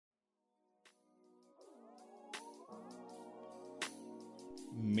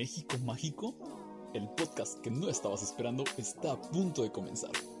México Mágico, el podcast que no estabas esperando está a punto de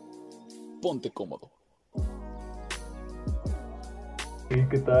comenzar. Ponte cómodo.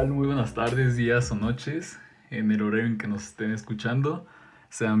 ¿Qué tal? Muy buenas tardes, días o noches, en el horario en que nos estén escuchando.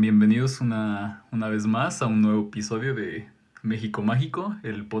 Sean bienvenidos una vez más a un nuevo episodio de México Mágico,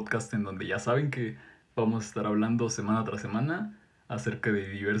 el podcast en donde ya saben que vamos a estar hablando semana tras semana acerca de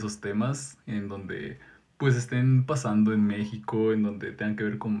diversos temas en donde pues estén pasando en México, en donde tengan que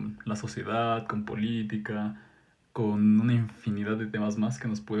ver con la sociedad, con política, con una infinidad de temas más que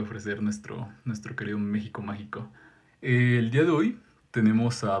nos puede ofrecer nuestro querido México Mágico. El día de hoy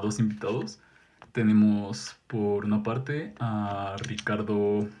tenemos a dos invitados. Tenemos por una parte a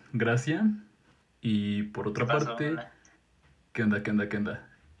Ricardo Gracia y por otra parte... ¿Qué onda?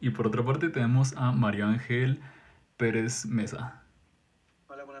 Y por otra parte tenemos a Mario Ángel Pérez Mesa.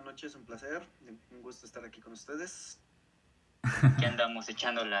 Hola, buenas noches, un placer, un gusto estar aquí con ustedes. Que andamos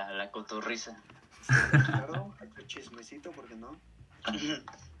echando la cotorriza. Sí, claro, el chismecito, ¿por qué no?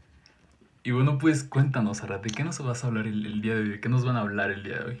 Y bueno, pues cuéntanos, Ara, ¿de qué nos vas a hablar el día de hoy? ¿De qué nos van a hablar el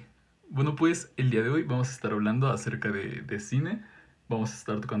día de hoy? Bueno, pues el día de hoy vamos a estar hablando acerca de cine. Vamos a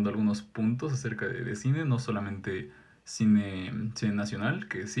estar tocando algunos puntos acerca de cine, no solamente cine nacional,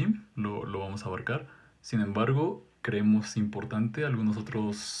 que sí, lo vamos a abarcar. Sin embargo, creemos importante algunos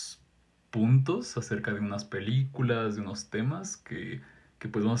otros puntos acerca de unas películas, de unos temas que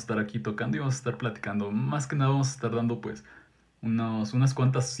pues vamos a estar aquí tocando y vamos a estar platicando. Más que nada vamos a estar dando pues unas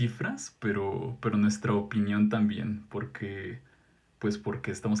cuantas cifras, pero nuestra opinión también, porque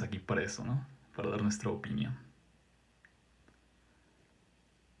estamos aquí para eso, ¿no? Para dar nuestra opinión.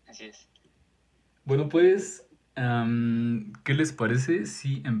 Así es. Bueno, pues, ¿qué les parece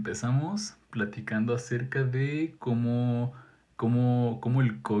si empezamos platicando acerca de cómo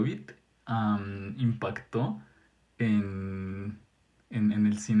el COVID impactó en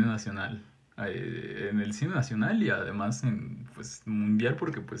el cine nacional? En el cine nacional y además en pues mundial,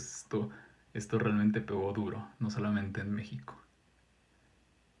 porque pues esto realmente pegó duro, no solamente en México.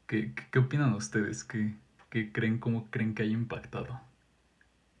 ¿Qué opinan ustedes? ¿Qué creen, cómo creen que haya impactado?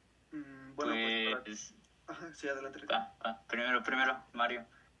 Bueno, pues... Ajá, sí, adelante, Ricardo. Primero, Mario.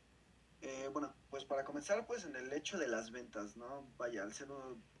 Bueno, pues para comenzar, pues en el hecho de las ventas, ¿no? Vaya, al ser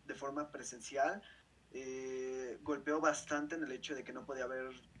de forma presencial, golpeó bastante en el hecho de que no podía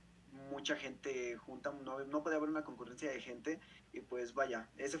haber mucha gente junta, no podía haber una concurrencia de gente, y pues vaya,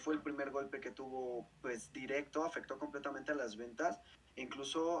 ese fue el primer golpe que tuvo pues directo, afectó completamente a las ventas.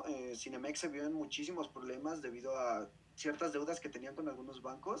 Incluso Cinemex se vio en muchísimos problemas debido a ciertas deudas que tenían con algunos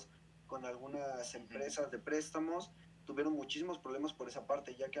bancos, con algunas empresas de préstamos. Tuvieron muchísimos problemas por esa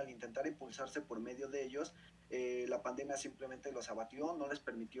parte, ya que al intentar impulsarse por medio de ellos, la pandemia simplemente los abatió, no les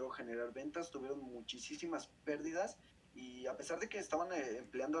permitió generar ventas, tuvieron muchísimas pérdidas. Y a pesar de que estaban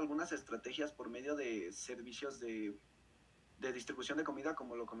empleando algunas estrategias por medio de servicios de distribución de comida,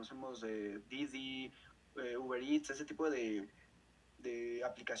 como lo conocemos, Didi, Uber Eats, ese tipo de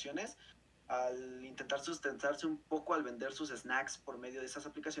aplicaciones, al intentar sustentarse un poco al vender sus snacks por medio de esas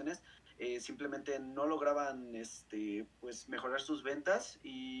aplicaciones, simplemente no lograban pues mejorar sus ventas.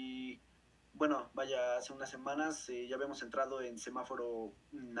 Y bueno, vaya, hace unas semanas ya habíamos entrado en semáforo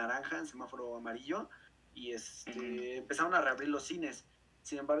naranja, en semáforo amarillo, y empezaron a reabrir los cines.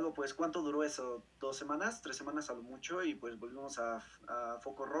 Sin embargo, pues, ¿cuánto duró eso? 2 semanas, 3 semanas a lo mucho, y pues volvimos a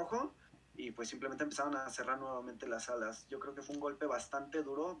foco rojo, y pues simplemente empezaron a cerrar nuevamente las salas. Yo creo que fue un golpe bastante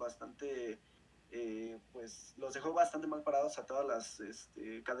duro, bastante, pues los dejó bastante mal parados a todas las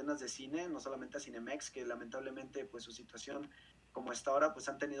cadenas de cine, no solamente a Cinemex, que lamentablemente pues su situación como está ahora, pues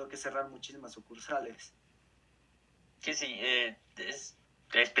han tenido que cerrar muchísimas sucursales. Sí,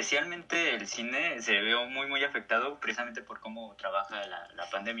 especialmente el cine se vio muy afectado precisamente por cómo trabaja la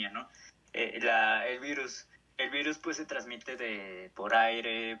pandemia, ¿no? El virus pues se transmite por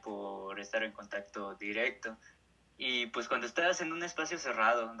aire, por estar en contacto directo. Y pues cuando estás en un espacio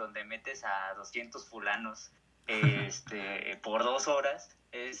cerrado donde metes a 200 fulanos por 2 horas,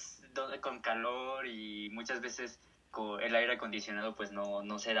 es con calor, y muchas veces con el aire acondicionado pues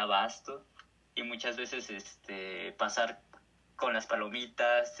no se da abasto, y muchas veces pasar con las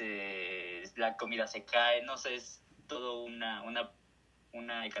palomitas, la comida se cae, no sé, es todo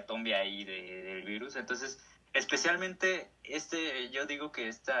una hecatombe ahí del virus. Entonces, especialmente yo digo que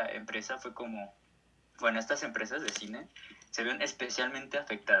esta empresa fue como, bueno, estas empresas de cine se ven especialmente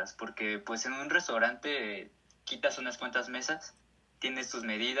afectadas, porque pues en un restaurante quitas unas cuantas mesas, tienes tus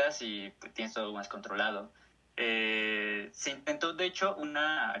medidas y pues, tienes todo más controlado. Se intentó, de hecho,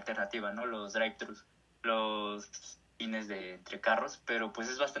 una alternativa, ¿no? Los drive-thrus, los cines entre carros, pero pues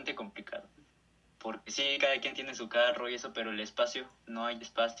es bastante complicado. porque sí, cada quien tiene su carro y eso, pero el espacio, no hay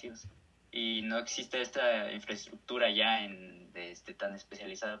espacios y no existe esta infraestructura ya tan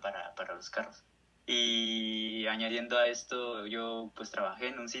especializada para los carros. Y añadiendo a esto, yo pues trabajé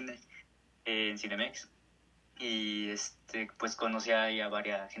en un cine, en Cinemex, y pues conocí ahí a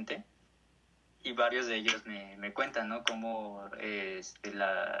varias gente y varios de ellos me cuentan, ¿no? Cómo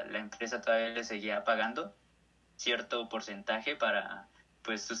la empresa todavía les seguía pagando cierto porcentaje para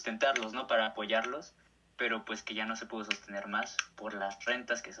pues sustentarlos, ¿no? Para apoyarlos, pero pues que ya no se pudo sostener más por las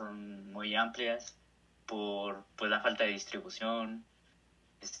rentas que son muy amplias, por pues la falta de distribución,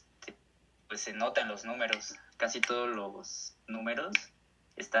 pues se notan los números, casi todos los números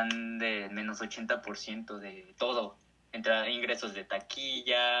están de menos 80% de todo, entre ingresos de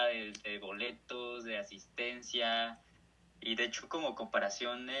taquilla, de boletos, de asistencia, y de hecho como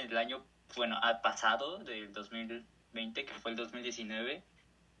comparación el año, bueno, pasado del 2020, que fue el 2019,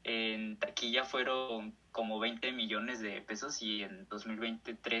 en taquilla fueron como 20 millones de pesos y en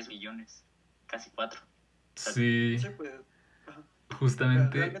 2020 3 millones, casi 4. Sí, Sí, pues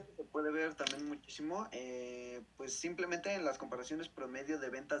justamente, realmente se puede ver también muchísimo, pues simplemente en las comparaciones promedio de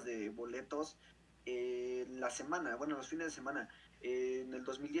ventas de boletos la semana, bueno, los fines de semana. En el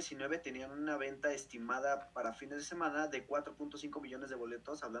 2019 tenían una venta estimada para fines de semana de 4.5 millones de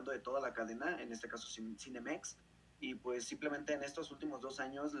boletos, hablando de toda la cadena, en este caso Cinemex, y pues simplemente en estos últimos 2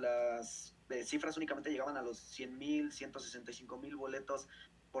 años las cifras únicamente llegaban a los 100,000, 165,000 boletos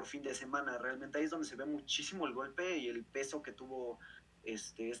por fin de semana. Realmente ahí es donde se ve muchísimo el golpe y el peso que tuvo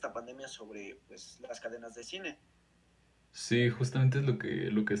esta pandemia sobre pues las cadenas de cine. sí, justamente es lo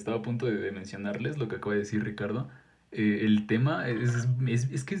que estaba a punto de mencionarles, lo que acaba de decir Ricardo. El tema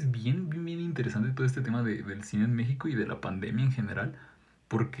es que es bien, bien, bien interesante todo este tema del cine en México y de la pandemia en general.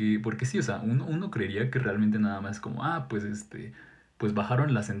 Porque sí, o sea, uno creería que realmente nada más como, pues pues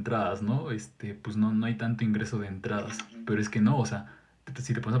bajaron las entradas, ¿no? Pues no hay tanto ingreso de entradas. Pero es que no, o sea,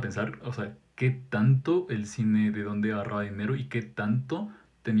 si te pones a pensar, o sea, qué tanto el cine de dónde agarraba dinero y qué tanto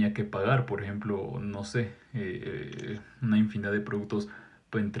tenía que pagar, por ejemplo, no sé, una infinidad de productos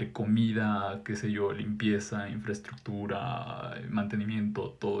pues, entre comida, qué sé yo, limpieza, infraestructura,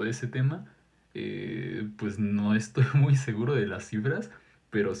 mantenimiento, todo ese tema. Pues no estoy muy seguro de las cifras,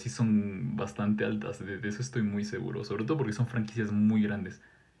 pero sí son bastante altas, de eso estoy muy seguro, sobre todo porque son franquicias muy grandes.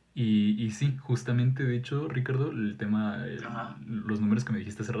 Y sí, justamente, de hecho, Ricardo, el tema, los números que me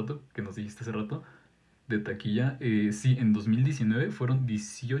dijiste hace rato, que nos dijiste hace rato, de taquilla, sí, en 2019 fueron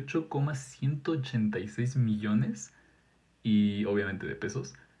 18,186 millones, y obviamente de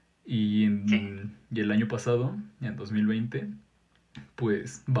pesos. Sí. Y el año pasado, en 2020,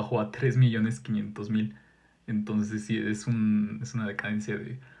 pues bajó a 3,500,000. Entonces sí, es una decadencia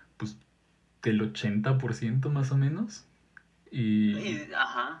de, pues, del 80% más o menos. Y Y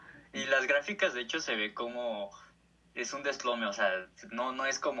las gráficas de hecho se ve como es un desplome, o sea, no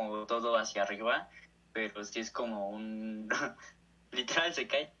es como todo hacia arriba, pero sí es como un literal se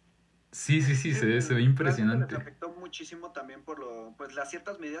cae. sí, sí, sí, Sí, se ve realmente les impresionante. afectó muchísimo también por pues las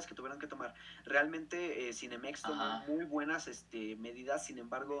ciertas medidas que tuvieron que tomar. Realmente Cinemex tomó Ajá. muy buenas medidas, sin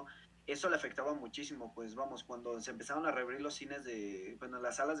embargo, eso le afectaba muchísimo. Pues vamos, cuando se empezaron a reabrir los cines bueno,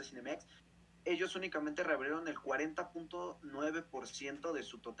 las salas de Cinemex, ellos únicamente reabrieron el 40.9% de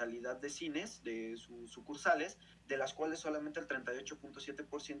su totalidad de cines, de sus sucursales, de las cuales solamente el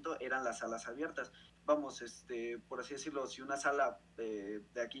 38.7% eran las salas abiertas. Vamos, por así decirlo, si una sala de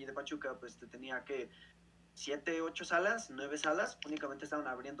aquí de Pachuca pues tenía que 7, 8 salas, 9 salas, únicamente estaban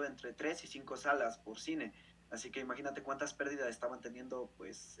abriendo entre 3 y 5 salas por cine. Así que imagínate cuántas pérdidas estaban teniendo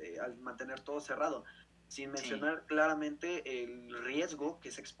pues al mantener todo cerrado, sin Sí. mencionar claramente el riesgo que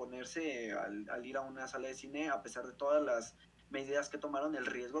es exponerse al ir a una sala de cine, a pesar de todas las medidas que tomaron, el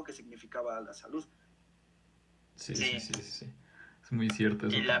riesgo que significaba a la salud. Sí, sí, Sí. sí, sí, sí. Es muy cierto Y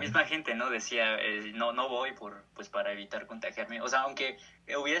eso la también. misma gente, ¿no? Decía, no voy pues para evitar contagiarme. O sea, aunque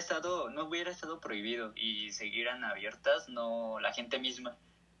no hubiera estado prohibido y siguieran abiertas, no, la gente misma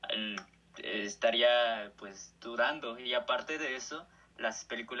eh, estaría pues dudando. Y aparte de eso, las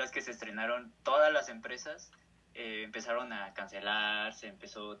películas que se estrenaron, todas las empresas empezaron a cancelar, se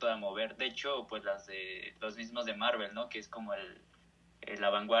empezó todo a mover. De hecho, pues los mismos de Marvel, ¿no? Que es como la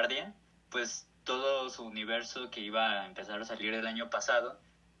vanguardia, pues todo su universo que iba a empezar a salir el año pasado,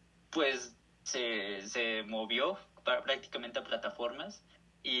 pues se movió prácticamente a plataformas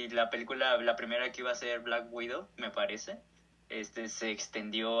y la primera que iba a ser Black Widow, me parece, se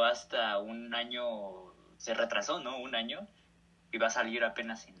extendió hasta un año, se retrasó, ¿no? Un año, iba a salir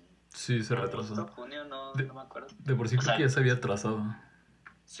apenas en Sí, se retrasó. agosto, junio, no De, me acuerdo. de por sí O creo que sea, ya se había atrasado.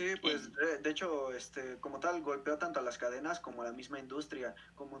 Sí, pues de hecho, como tal, golpeó tanto a las cadenas como a la misma industria.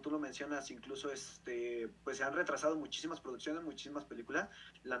 Como tú lo mencionas, incluso pues se han retrasado muchísimas producciones, muchísimas películas.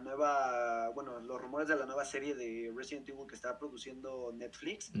 La nueva, bueno, los rumores de la nueva serie de Resident Evil que está produciendo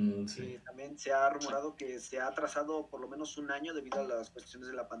Netflix, Sí. también se ha rumorado que se ha atrasado por lo menos un año debido a las cuestiones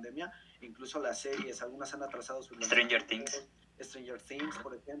de la pandemia. Incluso las series, algunas han atrasado sus Stranger Things. lanzamientos. Stranger Things,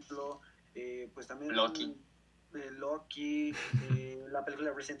 por ejemplo. Pues también Loki. Loki, la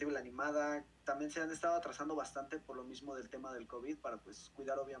película Resident Evil animada, también se han estado atrasando bastante por lo mismo del tema del COVID, para pues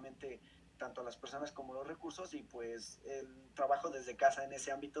cuidar obviamente tanto a las personas como los recursos, y pues el trabajo desde casa en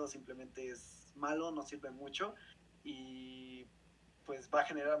ese ámbito simplemente es malo, no sirve mucho, y pues va a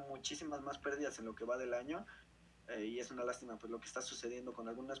generar muchísimas más pérdidas en lo que va del año. Y es una lástima pues lo que está sucediendo con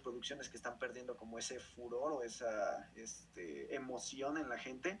algunas producciones que están perdiendo como ese furor o esa emoción en la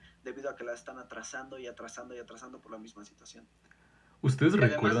gente debido a que la están atrasando y atrasando y atrasando por la misma situación. ¿Ustedes Y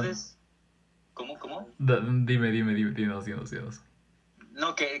además recuerdan? ¿Cómo? Dime, dinos.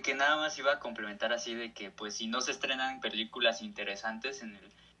 No, que nada más iba a complementar así de que pues si no se estrenan películas interesantes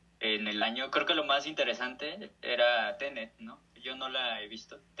en el año, creo que lo más interesante era Tenet, ¿no? Yo no la he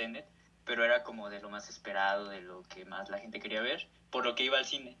visto, Tenet, pero era como de lo más esperado, de lo que más la gente quería ver, por lo que iba al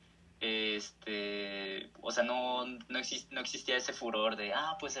cine. O sea, no existía ese furor de,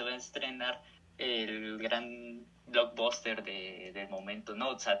 pues se va a estrenar el gran blockbuster del momento, ¿no?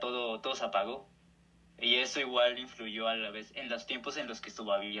 O sea, todo se apagó. Y eso igual influyó a la vez en los tiempos en los que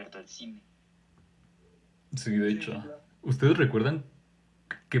estuvo abierto el cine. Sí, de hecho. Sí, claro. ¿Ustedes recuerdan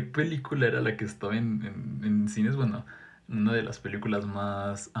qué película era la que estaba en cines? Bueno, una de las películas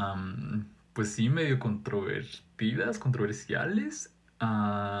más, pues sí, medio controversiales.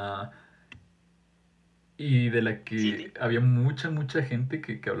 Y de la que ¿Cindy? había mucha gente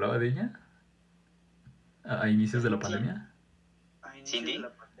que hablaba de ella a inicios de la pandemia. A inicios ¿Cindy? de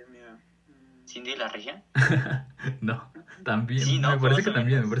la pandemia. ¿Cindy la regia? No, también. Sí, ¿no? Me parece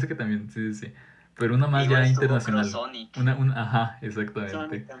que también, sí. Pero una más Igual ya estuvo, internacional. creo, Sonic. Ajá, exactamente.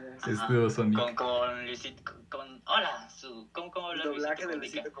 Sonic también. Estuvo Sonic. Con Luisito, hola, ¿cómo habla doblaje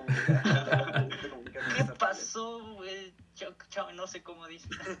Luisito de Comunica? Luisito Comunica. ¿Qué pasó, güey? Chao, no sé cómo dice.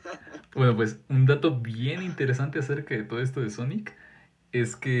 Bueno, pues un dato bien interesante acerca de todo esto de Sonic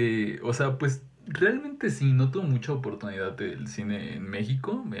es que, o sea, pues realmente sí, no tuvo mucha oportunidad del cine en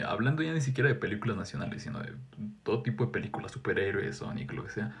México, hablando ya ni siquiera de películas nacionales, sino de todo tipo de películas, superhéroes, Sonic, lo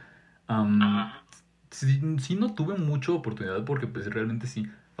que sea. Sí, no tuve mucha oportunidad porque pues realmente sí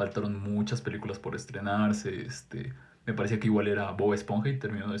faltaron muchas películas por estrenarse. Me parecía que igual era Bob Esponja y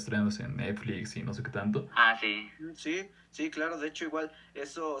terminó estrenándose en Netflix y no sé qué tanto. Sí. Sí, claro, de hecho igual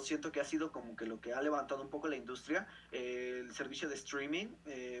eso siento que ha sido como que lo que ha levantado un poco la industria, el servicio de streaming.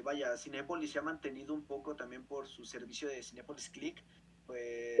 Vaya, Cinépolis se ha mantenido un poco también por su servicio de Cinépolis Click.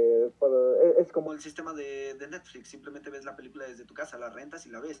 Pues es como el sistema de Netflix, simplemente ves la película desde tu casa, la rentas y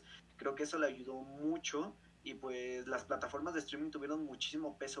la ves. Creo que eso le ayudó mucho, y pues las plataformas de streaming tuvieron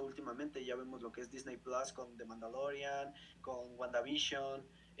muchísimo peso últimamente. Ya vemos lo que es Disney Plus con The Mandalorian, con WandaVision.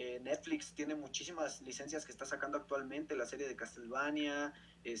 Netflix tiene muchísimas licencias que está sacando actualmente, la serie de Castlevania,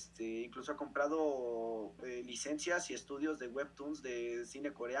 incluso ha comprado licencias y estudios de webtoons de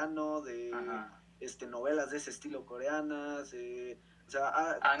cine coreano, de novelas de ese estilo coreanas, o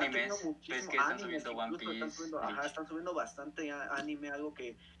sea, animes, ves que están subiendo One Piece. Están subiendo bastante anime, algo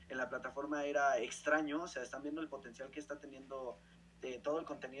que en la plataforma era extraño. O sea, están viendo el potencial que está teniendo todo el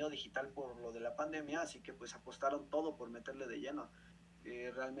contenido digital por lo de la pandemia, así que pues apostaron todo por meterle de lleno.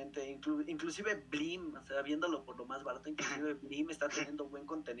 Realmente, inclusive Blim, o sea, viéndolo por lo más barato, inclusive Blim está teniendo buen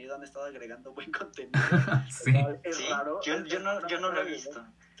contenido, han estado agregando buen contenido. Sí. Es raro. Yo no lo he visto.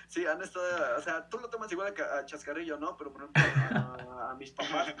 Sí, han estado, o sea, tú lo tomas igual a chascarrillo, ¿no? Pero por ejemplo, a mis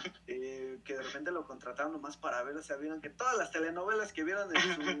papás, que de repente lo contrataron nomás para ver, o sea, vieron que todas las telenovelas que vieron en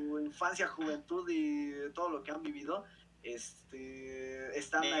su infancia, juventud y todo lo que han vivido,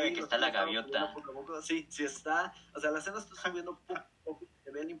 están ahí. Que está la gaviota. Sí está. O sea, la escena está subiendo poco,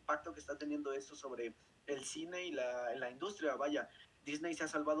 se ve el impacto que está teniendo esto sobre el cine y la industria. Vaya, Disney se ha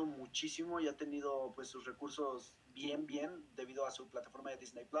salvado muchísimo y ha tenido pues sus recursos bien debido a su plataforma de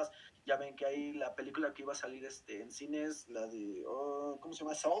Disney Plus. Ya ven que hay la película que iba a salir en cines, la de ¿cómo se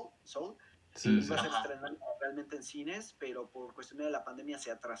llama? Soul. Sí. Iba a ser estrenada realmente en cines, pero por cuestión de la pandemia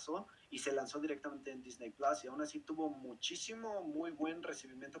se atrasó y se lanzó directamente en Disney Plus, y aún así tuvo muy buen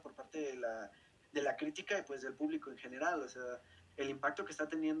recibimiento por parte de la crítica y pues del público en general. O sea, el impacto que está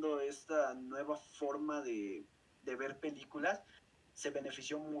teniendo esta nueva forma de ver películas se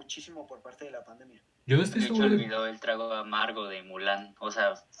benefició muchísimo por parte de la pandemia. Yo no estoy seguro. De hecho, olvidó el trago amargo de Mulan, o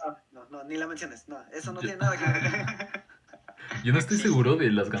sea... No, ni la menciones, no, eso no tiene nada que ver. Yo no estoy Sí, seguro sí.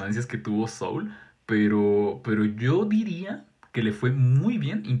 de las ganancias que tuvo Soul, pero yo diría que le fue muy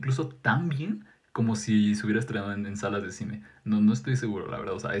bien, incluso tan bien como si se hubiera estrenado en salas de cine. No, no estoy seguro, la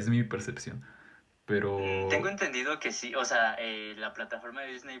verdad, o sea, es mi percepción. Tengo Pero, entendido que sí, o sea, la plataforma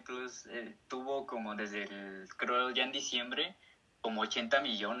de Disney Plus tuvo como desde creo ya en diciembre, como 80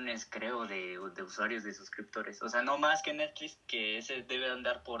 millones, creo, de usuarios, de suscriptores. O sea, no más que Netflix, que ese debe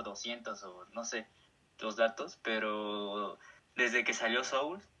andar por 200 o no sé los datos, pero desde que salió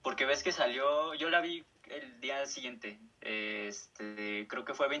Soul, porque ves que salió, yo la vi el día siguiente, creo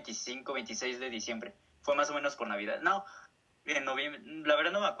que fue 25, 26 de diciembre. Fue más o menos por Navidad. No, en noviembre, la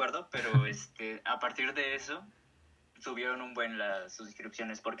verdad no me acuerdo, pero a partir de eso subieron un buen las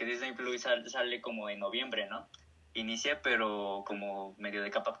suscripciones, porque Disney Plus sale como en noviembre, ¿no? Inicia, pero como medio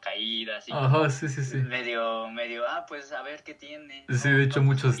de capa caída, así ajá, como sí, sí, sí. pues a ver qué tiene, Sí, de hecho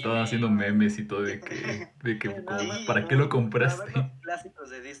muchos no estaban haciendo viene. memes y todo de Sí, que nada como, más ¿para qué lo para ver los compraste? clásicos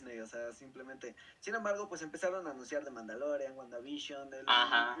de Disney, o sea, simplemente. Sin embargo, pues empezaron a anunciar de Mandalorian, WandaVision, el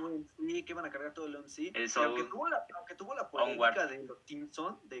Ajá, UMC, que iban a cargar todo el UMC, el y Soul, aunque tuvo la Onward, polémica de los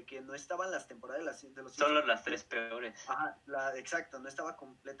Simpsons, de que no estaban las temporadas de los solo Simpsons las tres completas. peores. Ajá, exacto, no estaba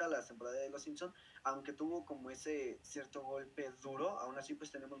completa la temporada de Los Simpson, aunque tuvo como ese cierto golpe duro, aún así pues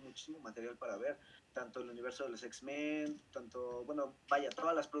tenemos muchísimo material para ver, tanto el universo de los X-Men, tanto, bueno, vaya,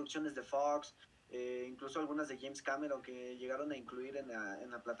 todas las producciones de Fox, incluso algunas de James Cameron que llegaron a incluir en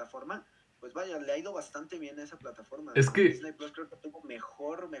la plataforma, pues vaya, le ha ido bastante bien a esa plataforma. Es que Disney Plus creo que tuvo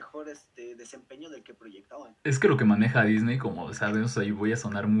mejor desempeño del que proyectaban. Es que lo que maneja Disney, como sabes, ahí voy a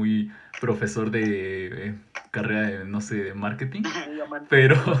sonar muy profesor de carrera de, no sé, de marketing, Muy amante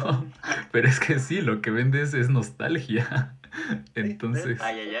pero, de Sony. pero es que sí, lo que vendes es nostalgia. Sí, Entonces,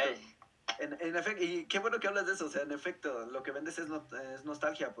 Ay, ay, efecto. ay. En efecto, y qué bueno que hablas de eso, o sea, en efecto, lo que vendes es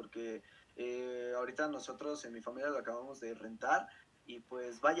nostalgia, porque ahorita nosotros en mi familia lo acabamos de rentar, y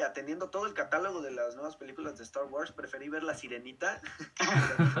pues vaya, teniendo todo el catálogo de las nuevas películas de Star Wars, preferí ver La Sirenita, o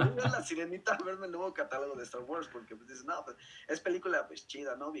sea, preferí ver La Sirenita a verme el nuevo catálogo de Star Wars, porque pues dices, no, pues es película pues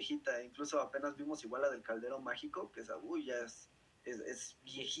chida, ¿no? Viejita, incluso apenas vimos igual la del Caldero Mágico, que es, uy, ya es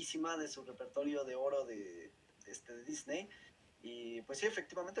viejísima de su repertorio de oro de Disney, y pues sí,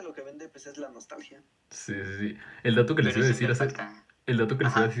 efectivamente lo que vende pues es la nostalgia. sí, sí, sí. El dato que les Pero iba a sí decir te hace, falta. el dato que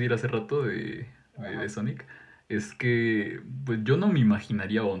les iba a Ajá. decir hace rato de Ajá. Sonic es que, pues yo no me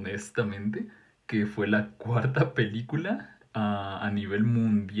imaginaría honestamente que fue la cuarta película a nivel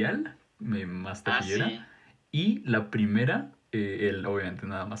mundial más Ah, taquillera sí. y la primera, obviamente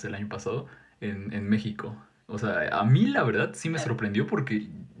nada más el año pasado, en México. O sea, a mí la verdad sí me sorprendió porque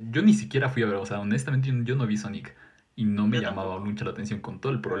yo ni siquiera fui a ver, o sea, honestamente yo no vi Sonic y no me Yo llamaba tampoco. mucho la atención con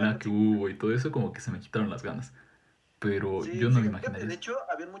todo el La problema verdad que sí. hubo y todo eso, como que se me quitaron las ganas. Pero Sí, yo no me fíjate, imaginaría de eso. hecho,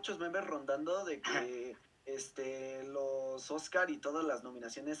 habían muchos memes rondando de que los Oscar y todas las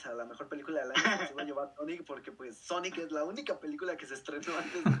nominaciones a la mejor película del año se las iba a llevar Sonic, porque pues Sonic es la única película que se estrenó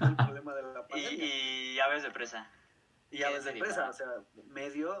antes de todo el problema de la pandemia. Y Aves de Presa, Y que es aves de medio presa, o raro. sea,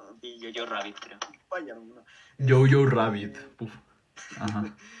 medio, Y Yo Rabbit, creo. vaya, ¿no? Jojo Rabbit. Uf. Ajá.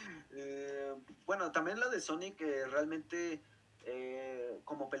 Eh, bueno, también la de Sonic realmente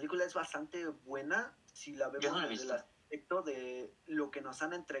como película es bastante buena si la Yo no vemos lo he desde el visto. aspecto de lo que nos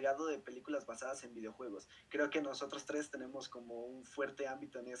han entregado de películas basadas en videojuegos. Creo que nosotros tres tenemos como un fuerte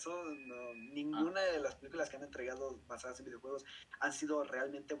ámbito en eso. No, Ah, ninguna de las películas que han entregado basadas en videojuegos han sido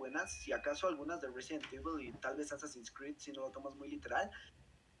realmente buenas. Si acaso algunas de Resident Evil y tal vez Assassin's Creed, si no lo tomas muy literal,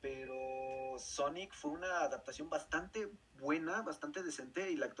 pero Sonic fue una adaptación bastante buena, bastante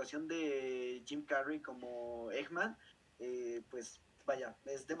decente, y la actuación de Jim Carrey como Eggman, pues vaya,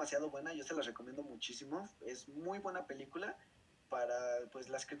 es demasiado buena, yo se la recomiendo muchísimo, es muy buena película para pues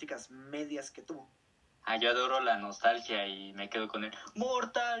las críticas medias que tuvo. yo adoro la nostalgia y me quedo con el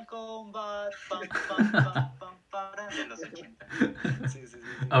Mortal Kombat pam, pam, pam, pam, para, de los 80. Sí, sí, sí, sí.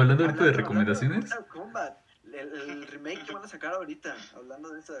 Hablando ahorita de Hablando de recomendaciones, Mortal Kombat, el remake que van a sacar ahorita, hablando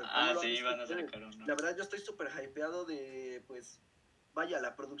de eso, ¿cómo Ah, lo han sí, visto van a ustedes? sacar uno. La verdad yo estoy súper hypeado de, pues, vaya,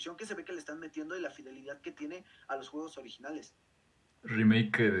 la producción que se ve que le están metiendo y la fidelidad que tiene a los juegos originales.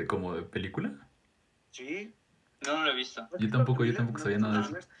 remake como de película. Sí, No, no lo he visto. ¿no has visto el Yo tráiler? tampoco ¿No has sabía visto nada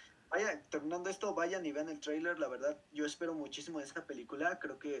de los eso. trailers? Vaya, terminando esto, vayan y vean el tráiler, la verdad, yo espero muchísimo de esta película,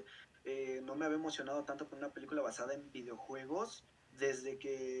 creo que no me había emocionado tanto con una película basada en videojuegos desde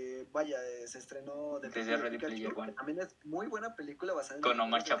que, vaya, se estrenó Desde Detective Ready Player Pikachu, que One. también es muy buena película basada en Con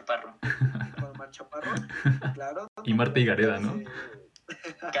Omar videojuegos, Chaparro. con Omar Chaparro, claro, Y Marta y Gareda, documentales, ¿no?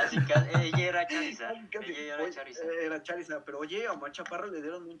 Casi, ella era Charizard. casi, casi, Ella era oye, Charizard. era Charizard, pero oye, a Omar Chaparro le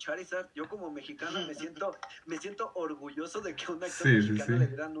dieron un Charizard, yo como mexicano me siento orgulloso de que a un actor Sí, sí, mexicano sí. le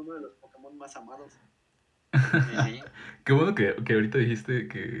dieran uno de los Pokémon más amados. Sí, sí. Qué bueno que ahorita dijiste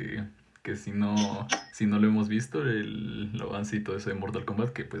que si no lo hemos visto, el avance y todo eso de Mortal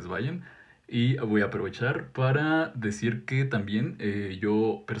Kombat, que pues vayan. Y voy a aprovechar para decir que también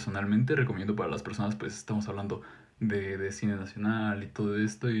yo personalmente recomiendo para las personas, pues estamos hablando de cine nacional y todo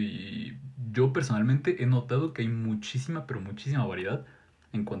esto, y yo personalmente he notado que hay muchísima, pero muchísima variedad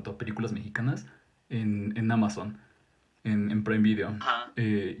en cuanto a películas mexicanas en Amazon, en Prime Video. Ajá.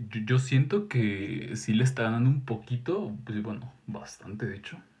 Yo siento que sí le está ganando un poquito, pues bueno, bastante de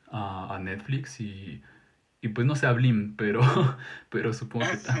hecho, a Netflix y pues no sé a Blim, pero, pero supongo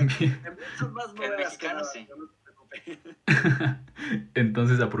que también. Son más El novelas que mexicano nada, sí. no se preocupe.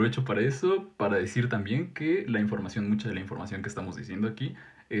 Entonces aprovecho para eso, para decir también que la información, mucha de la información que estamos diciendo aquí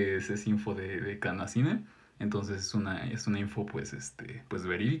es info de Canacine, entonces es una info pues, pues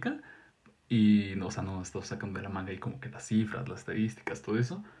verídica. Y, no, o sea, no estamos sacando de la manga ahí como que las cifras, las estadísticas, todo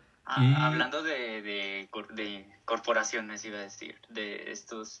eso. Y Hablando de corporaciones, iba a decir, de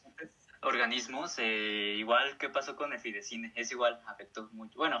estos organismos, igual, ¿qué pasó con el Fidecine? Es igual, afectó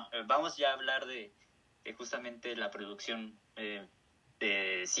mucho. Bueno, vamos ya a hablar de justamente la producción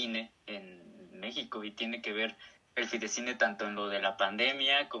de cine en México y tiene que ver el Fidecine tanto en lo de la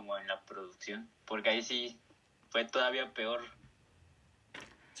pandemia como en la producción, porque ahí sí fue todavía peor.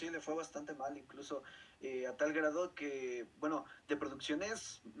 Sí, le fue bastante mal, incluso a tal grado que, bueno, de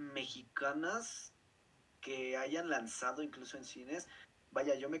producciones mexicanas que hayan lanzado incluso en cines,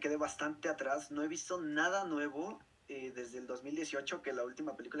 vaya, yo me quedé bastante atrás, no he visto nada nuevo desde el 2018, que la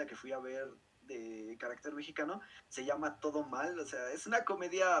última película que fui a ver de carácter mexicano se llama Todo Mal, o sea, es una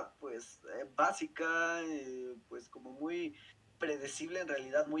comedia pues básica, pues como muy predecible en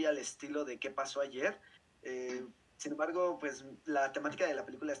realidad, muy al estilo de qué pasó ayer. Sin embargo, pues la temática de la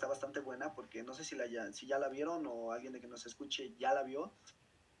película está bastante buena porque no sé si ya la vieron o alguien de que nos escuche ya la vio.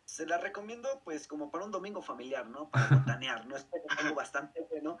 Se la recomiendo pues como para un domingo familiar, ¿no? Para botanear, ¿no? Es algo bastante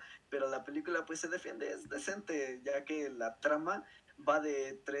bueno, pero la película pues se defiende, es decente, ya que la trama va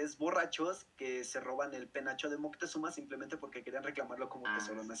de tres borrachos que se roban el penacho de Moctezuma simplemente porque querían reclamarlo como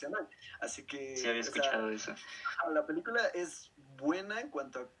tesoro nacional. Así Sí había que, o sea, escuchado eso. la película es buena en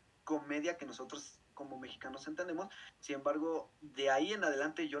cuanto a comedia que nosotros como mexicanos entendemos. Sin embargo, de ahí en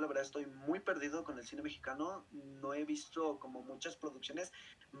adelante yo la verdad estoy muy perdido con el cine mexicano. No he visto como muchas producciones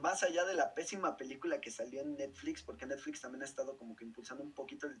más allá de la pésima película que salió en Netflix, porque Netflix también ha estado como que impulsando un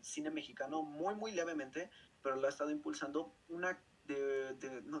poquito el cine mexicano muy muy levemente, pero lo ha estado impulsando una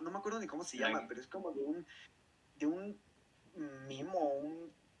no me acuerdo ni cómo se llama, pero es como de un mimo,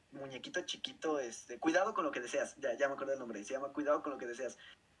 un muñequito chiquito, cuidado con lo que deseas, ya me acuerdo del nombre, se llama Cuidado con lo que deseas.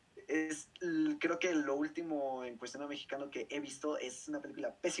 Creo que lo último en cuestión a mexicano que he visto es una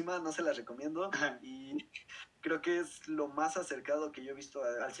película pésima, no se la recomiendo y creo que es lo más acercado que yo he visto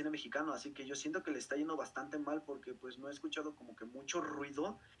al cine mexicano, así que yo siento que le está yendo bastante mal porque pues no he escuchado como que mucho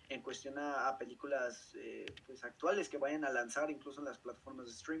ruido en cuestión a películas pues actuales que vayan a lanzar incluso en las plataformas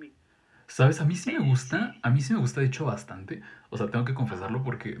de streaming. ¿sabes? Sí. A mí sí me gusta de hecho bastante. O sea, tengo que confesarlo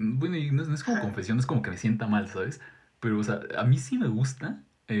porque, bueno, y no es como confesión, es como que me sienta mal, ¿sabes? Pero, o sea, a mí sí me gusta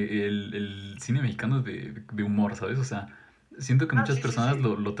el cine mexicano de humor, ¿sabes? O sea, siento que Ah, muchas sí, sí, personas sí.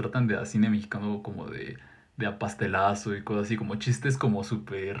 lo tratan de a cine mexicano como de a pastelazo y cosas así, como chistes como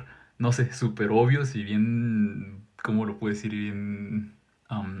súper, no sé, súper obvios y bien, ¿cómo lo puedes decir? Bien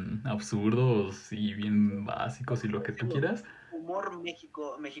absurdos y bien básicos y lo que tú Decirlo, quieras.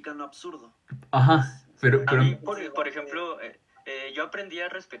 mexicano absurdo. Ajá, Pues A mí, pero por ejemplo, yo aprendí a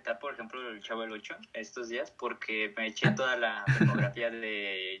respetar, por ejemplo, el Chavo del Ocho estos días porque me eché toda la filmografía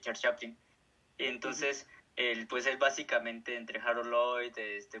de Charles Chaplin. Y entonces, pues él básicamente entre Harold Lloyd,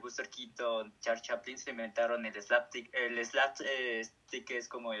 Buster Keaton, Charles Chaplin se inventaron el slapstick que es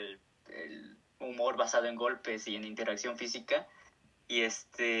como el humor basado en golpes y en interacción física. Y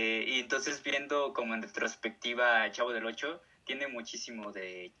entonces viendo como en retrospectiva Chavo del Ocho, tiene muchísimo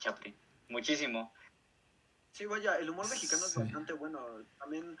de Chaplin, muchísimo. sí, vaya, el humor mexicano es sí. bastante bueno.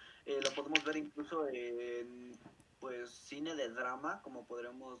 También lo podemos ver incluso en pues cine de drama, como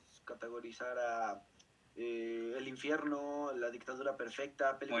podremos categorizar a El Infierno, La Dictadura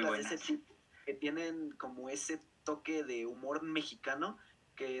Perfecta, Muy películas de ese buenas. tipo que tienen como ese toque de humor mexicano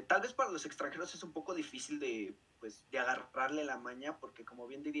que tal vez para los extranjeros es un poco difícil de pues de agarrarle la maña porque como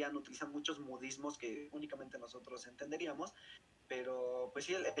bien dirían utilizan muchos modismos que únicamente nosotros entenderíamos, pero pues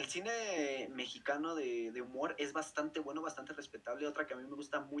sí, el cine mexicano de humor es bastante bueno, bastante respetable. Otra que a mí me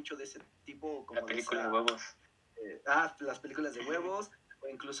gusta mucho de ese tipo, La como de película de esa, huevos. las películas de huevos, o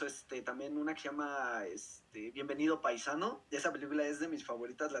incluso también una que se llama Bienvenido Paisano. Esa película es de mis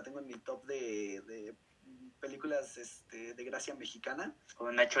favoritas, la tengo en mi top de películas de gracia mexicana.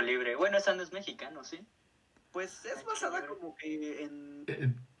 Con Nacho Libre. Bueno, esa no es mexicano, ¿sí? Pues es basada como que en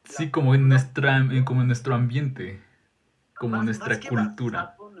Eh, sí, la como en cultura. como en nuestro ambiente, como Más nuestra que cultura.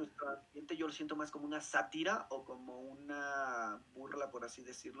 basado en nuestro ambiente, yo lo siento más como una sátira o como una burla, por así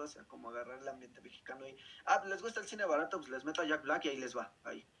decirlo, o sea, como agarrar el ambiente mexicano y, les gusta el cine barato, pues les meto a Jack Black y ahí les va,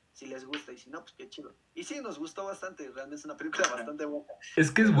 ahí, si les gusta, y si no, pues qué chido. Y sí, nos gustó bastante, realmente es una película bastante buena,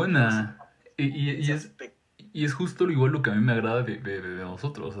 Es que es pero no sé buena. Y, y- en y ese es, aspecto. y es justo lo igual lo que a mí me agrada de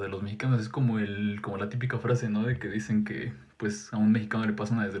nosotros, o sea, de los mexicanos. Es como como la típica frase, ¿no? De que dicen que pues a un mexicano le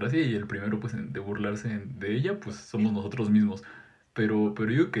pasa una desgracia y el primero pues de burlarse de ella, pues somos nosotros mismos. Pero yo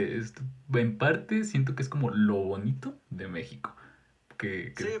digo que en parte siento que es como lo bonito de México.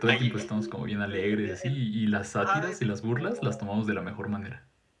 Que Sí, todo el tiempo Oye, estamos como bien alegres y así, y las sátiras es y las burlas las como, tomamos de la mejor manera.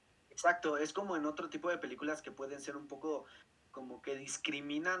 exacto, es como en otro tipo de películas que pueden ser un poco como que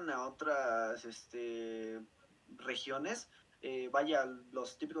discriminan a otras regiones. Vaya,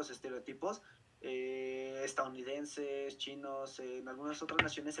 los típicos estereotipos estadounidenses, chinos, en algunas otras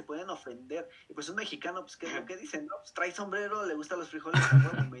naciones se pueden ofender. Y pues un mexicano, pues, ¿qué es lo que dicen? No, pues trae sombrero, le gustan los frijoles, a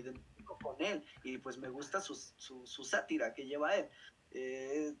huevo, me identifico con él. Y pues me gusta su sátira que lleva él.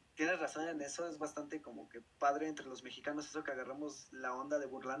 Tienes razón en eso, es bastante como que padre entre los mexicanos eso que agarramos la onda de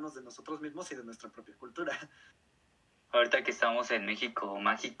burlarnos de nosotros mismos y de nuestra propia cultura. ahorita que estamos en México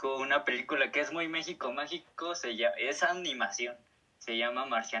Mágico, una película que es muy México Mágico, es animación. Se llama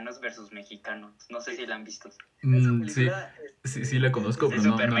Marcianos versus Mexicanos. No sé si la han visto. Esa Sí, película sí la conozco, Es pero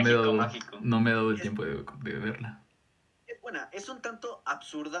súper México Mágico. no me he dado el es, tiempo de verla. es buena, es un tanto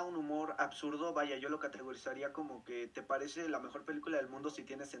absurda, un humor absurdo, vaya, yo lo categorizaría como que te parece la mejor película del mundo si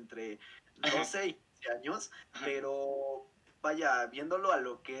tienes entre 12 y 15 años, pero vaya, viéndolo a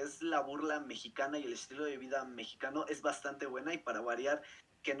lo que es la burla mexicana y el estilo de vida mexicano, es bastante buena y para variar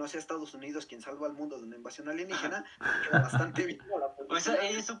que no sea Estados Unidos quien salva al mundo de una invasión alienígena, queda bastante bien la O sea,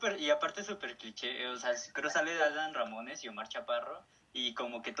 película. es súper, y aparte súper cliché, o sea, creo sale de Adán Ramones y Omar Chaparro, y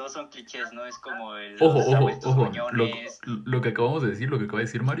como que todos son clichés, ¿no? Es como los abuelitos Ojo, gruñones. lo que acabamos de decir, lo que acaba de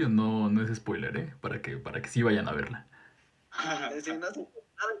decir Mario, no es spoiler, ¿eh? Para que sí vayan a verla. Sí, no es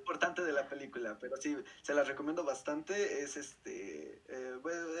nada importante de la película, pero sí, se la recomiendo bastante.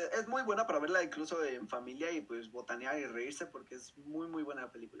 Pues, es muy buena para verla incluso en familia y pues botanear y reírse porque es muy, muy buena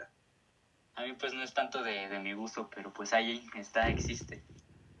la película. A mí pues no es tanto de mi gusto, pero pues ahí está, existe.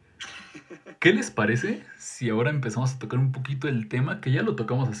 ¿Qué les parece si ahora empezamos a tocar un poquito el tema, que ya lo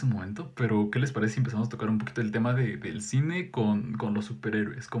tocamos hace un momento, pero qué les parece si empezamos a tocar un poquito el tema del cine con los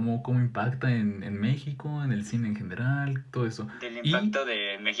superhéroes? Cómo impacta en México, en el cine en general, todo eso. Del Y, impacto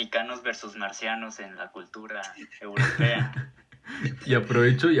de mexicanos versus marcianos en la cultura europea. y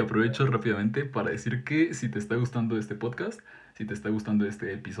aprovecho rápidamente para decir que si te está gustando este podcast, si te está gustando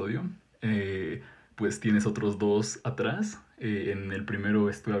este episodio, pues tienes otros dos atrás. En el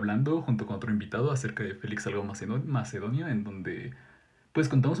primero estuve hablando junto con otro invitado acerca de Félix Salgado Macedonio, en donde pues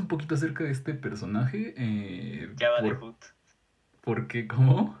contamos un poquito acerca de este personaje, Java de Hood. porque,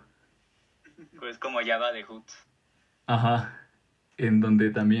 ¿cómo? Pues como Java de Hood. Ajá, en donde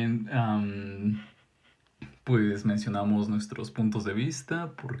también pues mencionamos nuestros puntos de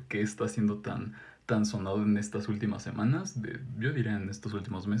vista, por qué está siendo tan sonado en estas últimas semanas, yo diría en estos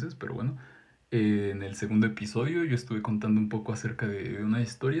últimos meses, pero bueno. En el segundo episodio yo estuve contando un poco acerca de unas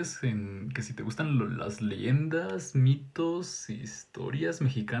historias en que si te gustan las leyendas, mitos, historias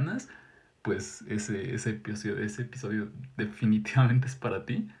mexicanas, pues ese episodio definitivamente es para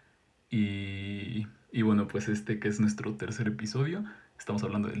ti. Y bueno, pues este que es nuestro tercer episodio, estamos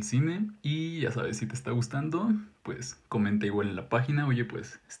hablando del cine y ya sabes, si te está gustando, pues comenta igual en la página, oye,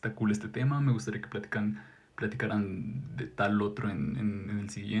 pues está cool este tema, me gustaría que platicaran de tal otro en el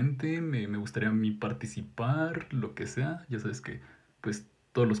siguiente, me gustaría a mí participar, lo que sea, ya sabes que pues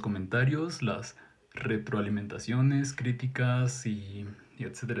todos los comentarios, las retroalimentaciones, críticas y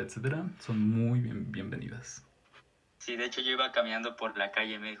etcétera, etcétera, son muy bienvenidas. Sí, de hecho yo iba caminando por la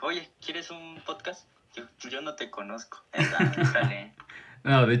calle y me dijo, oye, ¿quieres un podcast? Yo no te conozco. Éntale.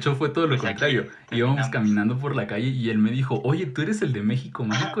 No, de hecho fue todo lo Pues contrario. aquí Íbamos terminamos. caminando por la calle y él me dijo, oye, ¿tú eres el de México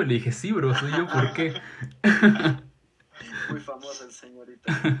Mágico? Y le dije, sí, bro, soy yo, ¿por qué? Muy famoso el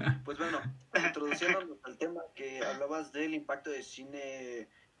señorito. Pues bueno, introduciéndonos al tema que hablabas del impacto de cine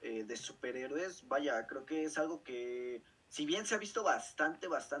de superhéroes, vaya, creo que es algo que, si bien se ha visto bastante,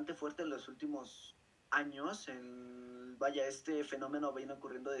 bastante fuerte en los últimos años, vaya, este fenómeno viene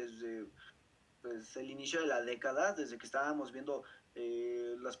ocurriendo desde pues, el inicio de la década, desde que estábamos viendo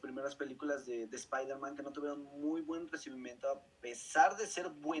las primeras películas de Spider-Man que no tuvieron muy buen recibimiento, a pesar de ser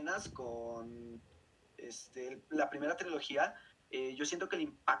buenas con la primera trilogía, Yo siento que el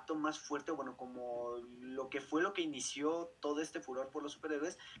impacto más fuerte, bueno, como lo que fue lo que inició todo este furor por los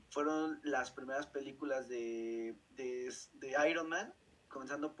superhéroes, fueron las primeras películas de Iron Man,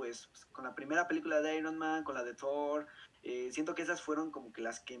 comenzando pues con la primera película de Iron Man, con la de Thor. Siento que esas fueron como que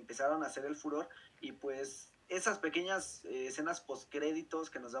las que empezaron a hacer el furor, y pues esas pequeñas escenas post créditos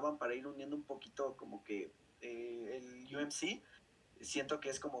que nos daban para ir uniendo un poquito como que el UMC, siento que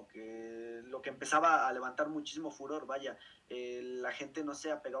es como que lo que empezaba a levantar muchísimo furor, vaya, la gente no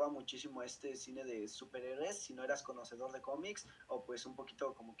se apegaba muchísimo a este cine de superhéroes si no eras conocedor de cómics o pues un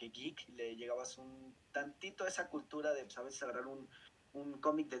poquito como que geek, le llegabas un tantito a esa cultura de, pues, a veces agarrar un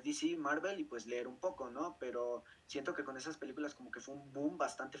cómic de DC, Marvel y pues leer un poco, ¿no? Pero siento que con esas películas como que fue un boom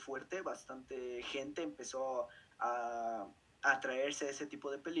bastante fuerte, bastante gente empezó a atraerse a ese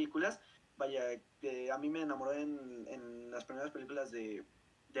tipo de películas. Vaya, a mí me enamoró en las primeras películas de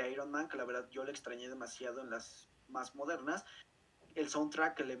Iron Man, que la verdad yo le extrañé demasiado en las más modernas. El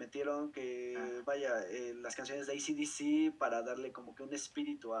soundtrack que le metieron, que vaya, las canciones de AC/DC para darle como que un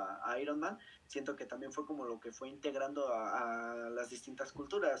espíritu a Iron Man, siento que también fue como lo que fue integrando a las distintas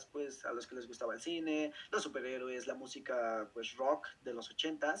culturas, pues a los que les gustaba el cine, los superhéroes, la música pues rock de los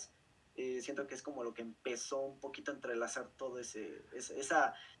ochentas. Siento que es como lo que empezó un poquito a entrelazar todo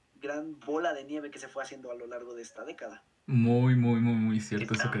esa gran bola de nieve que se fue haciendo a lo largo de esta década. Muy, muy, muy, muy ¿Qué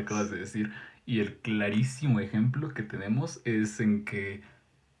cierto eso que tal? acabas de decir. Y el clarísimo ejemplo que tenemos es en que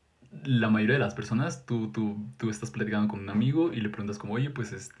la mayoría de las personas, tú estás platicando con un amigo y le preguntas como, oye,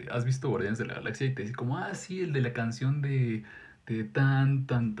 pues ¿has visto Guardianes de la Galaxia? Y te dice como, ah, sí, el de la canción de tan,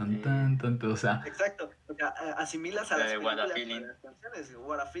 tan, tan, tan, tan, tan. O sea, Exacto, o sea, asimilas a La las de What a películas a Feeling. las canciones,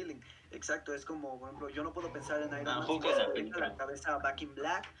 What a Feeling. Exacto, es como, por ejemplo, yo no puedo pensar en Iron Ah, Man sin justo que en se la me venga a la película. cabeza Back in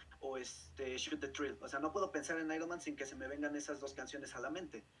Black o Shoot the Thrill. O sea, no puedo pensar en Iron Man sin que se me vengan esas dos canciones a la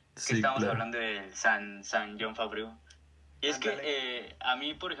mente. Que sí, estamos claro. hablando del San John Favreau. Y es que Ándale. a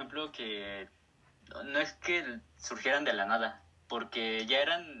mí, por ejemplo, que no es que surgieran de la nada, porque ya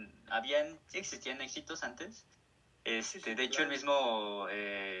existían éxitos antes. Sí, sí, De hecho, el claro. mismo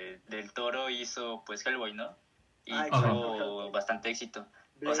Del Toro hizo pues Hellboy, ¿no? Y Ah, Ajá. exacto, tuvo Hellboy. bastante éxito.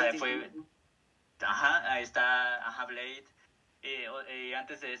 O sea, Blade fue, incluso. ajá, ahí está, ajá, Blade.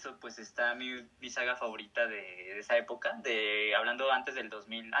 Antes de eso, pues está mi saga favorita de esa época, hablando antes del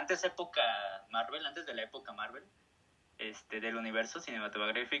 2000, antes época Marvel, antes de la época Marvel, del universo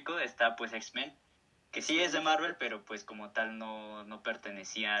cinematográfico, está pues X-Men, que sí es X-Men, de Marvel, exacto. pero pues como tal no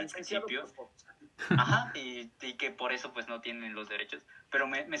pertenecía al Licenciado por principio. Fox. Ajá, y que por eso pues no tienen los derechos. Pero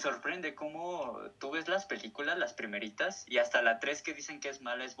me sorprende cómo tú ves las películas, las primeritas, y hasta la 3 que dicen que es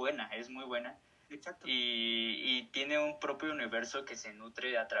mala, es buena, es muy buena. Exacto. Y tiene un propio universo que se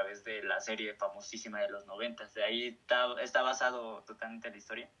nutre a través de la serie famosísima de los 90. De ahí está basado totalmente la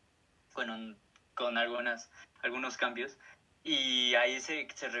historia, con algunos cambios. Y ahí se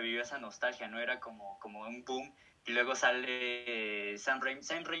revivió esa nostalgia, ¿no? Era como un boom. Y luego sale Sam Raimi.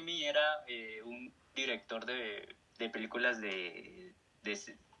 Sam Raimi era un director de películas de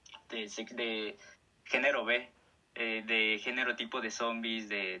género B, de género tipo de zombies,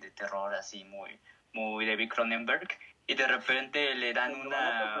 de terror, así muy David Cronenberg. Y de repente le dan Medio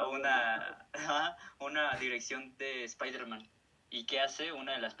barato, pero bueno. una dirección de Spider-Man. ¿Y qué hace?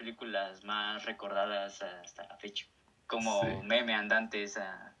 Una de las películas más recordadas hasta la fecha. Como Sí. meme andante,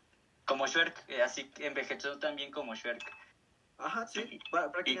 como Shrek, así que envejeció también como Shrek. Ajá, sí, Y, y,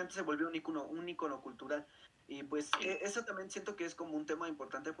 prácticamente se volvió un icono cultural. Y pues y eso también siento que es como un tema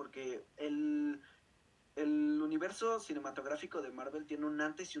importante porque el universo cinematográfico de Marvel tiene un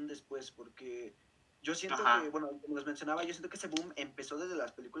antes y un después, porque yo siento que, ajá, bueno, como les mencionaba, yo siento que ese boom empezó desde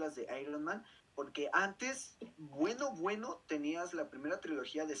las películas de Iron Man, porque antes, bueno, tenías la primera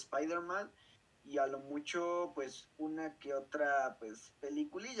trilogía de Spider-Man y a lo mucho, pues, una que otra, pues,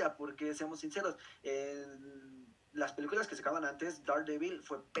 peliculilla, porque seamos sinceros, las películas que sacaban antes, Daredevil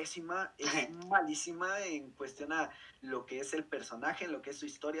fue pésima, es malísima en cuestión a lo que es el personaje, lo que es su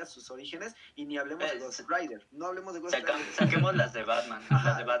historia, sus orígenes, y ni hablemos de Ghost pues, Rider, no hablemos de Ghost Rider. saquemos las de Batman. Las de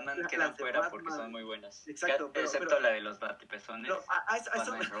Ajá, Batman quedan las de fuera porque son Batman, muy buenas. exacto, Excepto la de los batipezones, pero a eso,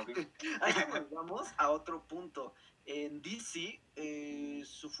 Batman y Robin. a eso nos vamos a otro punto. En DC,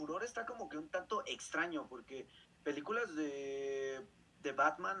 su furor está como que un tanto extraño, porque películas de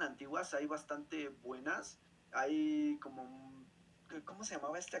Batman antiguas hay bastante buenas. Hay como, ¿cómo se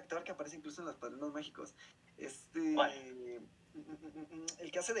llamaba este actor que aparece incluso en Los Padrinos Mágicos? ¿Cuál? El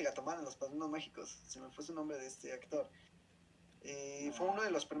que hace de Gatomán en Los Padrinos Mágicos. Se me fue su nombre de este actor. Fue uno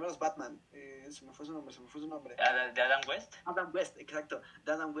de los primeros Batman. Se me fue su nombre. ¿De Adam West? Adam West, exacto,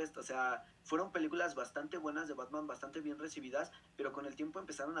 de Adam West. O sea, fueron películas bastante buenas de Batman, bastante bien recibidas, pero con el tiempo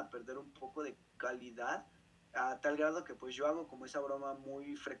empezaron a perder un poco de calidad a tal grado que pues yo hago como esa broma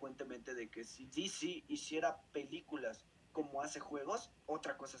muy frecuentemente de que si DC hiciera películas como hace juegos,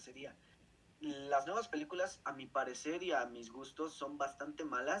 otra cosa sería. Las nuevas películas, a mi parecer y a mis gustos, son bastante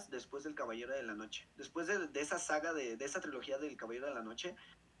malas después del Caballero de la Noche. Después de esa saga, de esa trilogía del Caballero de la Noche,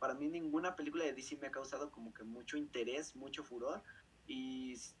 para mí ninguna película de DC me ha causado como que mucho interés, mucho furor.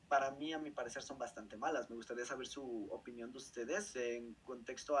 Y para mí, a mi parecer, son bastante malas. Me gustaría saber su opinión de ustedes en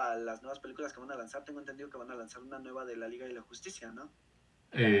contexto a las nuevas películas que van a lanzar. Tengo entendido que van a lanzar una nueva de la Liga de la Justicia, ¿no?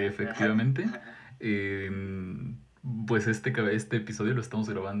 Efectivamente. Eh, pues este episodio lo estamos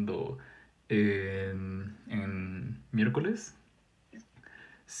grabando en miércoles.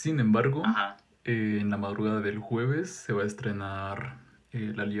 Sin embargo, Ajá. en la madrugada del jueves se va a estrenar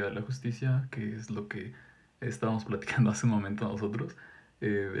la Liga de la Justicia, que es lo que estábamos platicando hace un momento nosotros,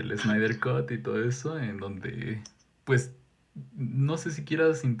 del Snyder Cut y todo eso, en donde, pues, no sé si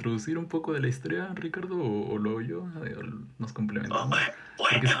quieras introducir un poco de la historia, Ricardo, o lo hago yo, o nos complementamos.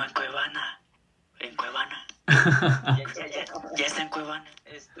 Porque Bueno, en Cuevana. Ya está en Cuevana.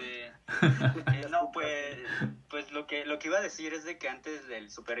 No, pues lo que iba a decir es de que antes del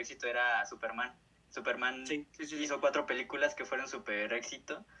super éxito era Superman. Superman Sí. hizo 4 películas que fueron super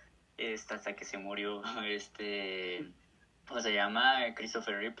éxito, hasta que se murió, ¿cómo se llama?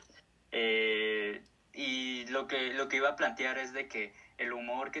 Christopher Reeve. Y lo que iba a plantear es de que el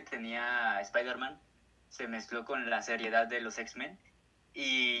humor que tenía Spider-Man se mezcló con la seriedad de los X-Men.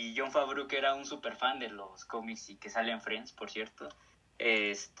 Y Jon Favreau, que era un super fan de los cómics y que sale en Friends, por cierto,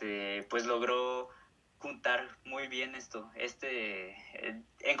 pues logró juntar muy bien esto.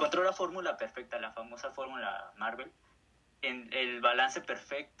 Encontró la fórmula perfecta, la famosa fórmula Marvel, en el balance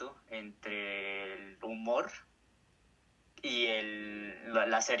perfecto entre el humor y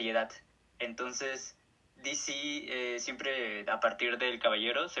la seriedad. Entonces, DC siempre a partir del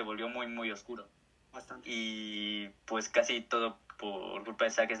Caballero se volvió muy, muy oscuro. Bastante. Y pues casi todo por culpa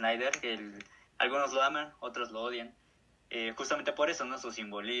de Zack Snyder. Algunos lo aman, otros lo odian. Justamente por eso, ¿no? Su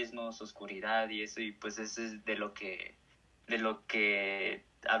simbolismo, su oscuridad y eso. Y pues eso es de lo que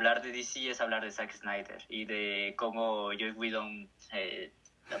hablar de DC es hablar de Zack Snyder y de cómo Joss Whedon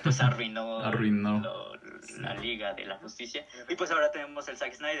pues arruinó la Liga de la Justicia. Y pues ahora tenemos el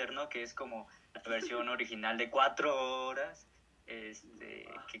Zack Snyder, ¿no? Que es como la versión original de 4 horas,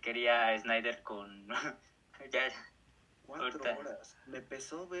 que quería Snyder con... ya, 4 ahorita. horas. Me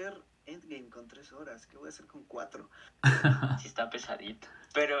pesó ver Endgame con 3 horas. ¿Qué voy a hacer con 4? Sí está pesadito.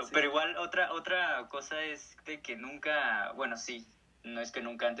 Pero igual otra cosa es de que nunca, bueno, sí, no es que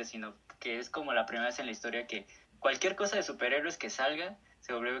nunca antes, sino que es como la primera vez en la historia que cualquier cosa de superhéroes que salga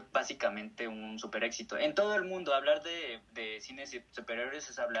se vuelve básicamente un super éxito. En todo el mundo, hablar de cine de superhéroes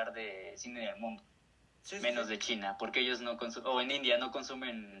es hablar de cine del mundo. Menos de China, porque ellos no consumen, o en India no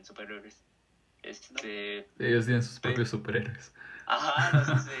consumen superhéroes. Ellos tienen sus propios superhéroes. Ajá,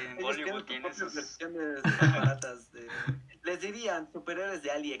 no sé, en Bollywood tienen sus sus versiones más baratas les dirían superhéroes de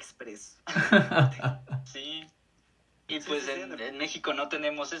AliExpress. Sí. Y pues en México no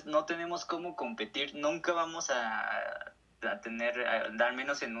tenemos cómo competir, nunca vamos a tener, al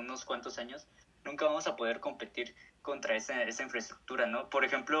menos en unos cuantos años, nunca vamos a poder competir contra esa infraestructura, ¿no? Por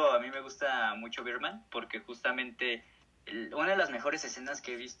ejemplo, a mí me gusta mucho Birdman, porque justamente una de las mejores escenas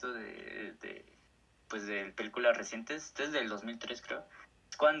que he visto de películas recientes, desde el 2003 creo,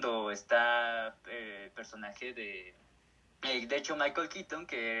 es cuando está el personaje de hecho Michael Keaton,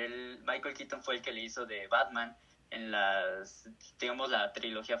 Michael Keaton fue el que le hizo de Batman en digamos, la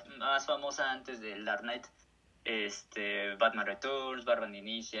trilogía más famosa antes del Dark Knight, Batman Returns, Batman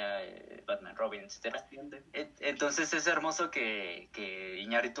Inicia, Batman Robin, etcétera. Entonces es hermoso que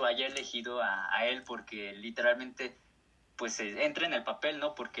Iñárritu haya elegido a él, porque literalmente pues entra en el papel,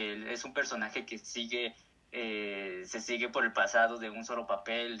 ¿no? Porque es un personaje que se sigue por el pasado de un solo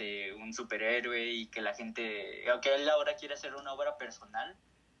papel, de un superhéroe, y que la gente, aunque él ahora quiere hacer una obra personal,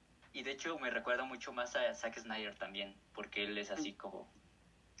 y de hecho me recuerda mucho más a Zack Snyder también, porque él es así como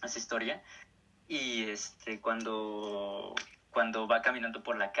esa historia. Y cuando va caminando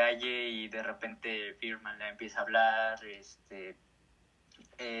por la calle y de repente Birdman le empieza a hablar,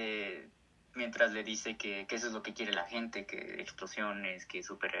 mientras le dice que eso es lo que quiere la gente, que explosiones, que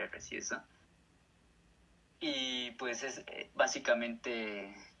superhéroes y eso. Y pues es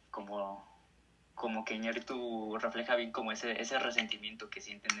básicamente como que Iñárritu refleja bien como ese resentimiento que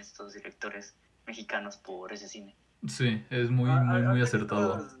sienten estos directores mexicanos por ese cine. Sí, es muy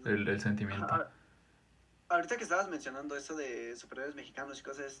acertado el sentimiento. Ahorita que estabas mencionando eso de superhéroes mexicanos y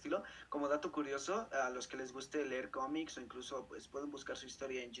cosas de ese estilo, como dato curioso, a los que les guste leer cómics o incluso pues pueden buscar su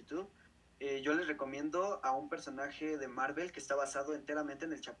historia en YouTube, yo les recomiendo a un personaje de Marvel que está basado enteramente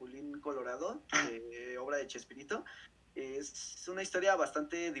en el Chapulín Colorado, de obra de Chespirito. Es una historia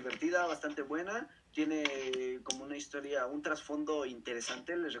bastante divertida, bastante buena. Tiene como una historia, un trasfondo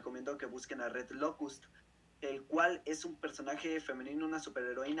interesante. Les recomiendo que busquen a Red Locust, el cual es un personaje femenino, una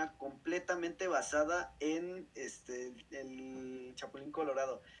superheroína completamente basada en el Chapulín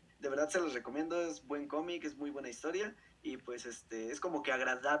Colorado. De verdad se los recomiendo, es buen cómic, es muy buena historia y pues es como que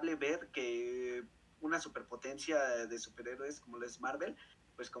agradable ver que una superpotencia de superhéroes como lo es Marvel,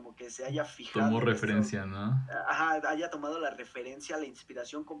 pues como que se haya fijado Tomó en eso, referencia, ¿no? haya tomado la referencia, la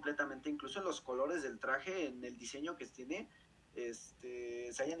inspiración completamente, incluso en los colores del traje, en el diseño que tiene,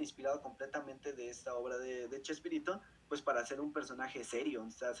 se hayan inspirado completamente de esta obra de Chespirito, pues para hacer un personaje serio,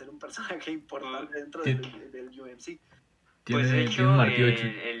 o sea, ser un personaje importante dentro del UMC. Pues de Tiene un hecho, martillo,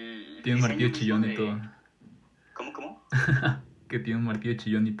 el tiene un martillo diseño mismo chillón y todo. de... ¿Cómo? Que tiene un martillo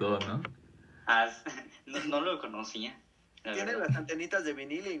chillón y todo, ¿no? Ah, no lo conocía, la Tiene verdad. las antenitas de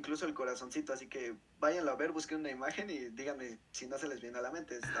vinil e incluso el corazoncito, así que váyanlo a ver, busquen una imagen y díganme si no se les viene a la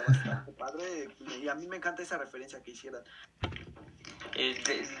mente. Está bastante padre y a mí me encanta esa referencia que hicieron.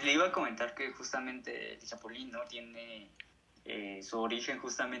 Le iba a comentar que justamente el Chapulín, ¿no? Tiene su origen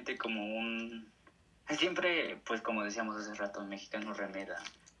justamente como un... Siempre, pues como decíamos hace rato, el mexicano remeda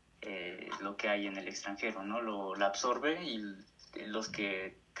lo que hay en el extranjero, ¿no? Lo absorbe y los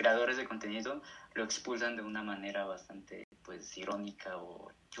creadores de contenido lo expulsan de una manera bastante, pues, irónica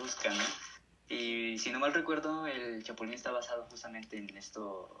o chusca, ¿no? Y si no mal recuerdo, el Chapulín está basado justamente en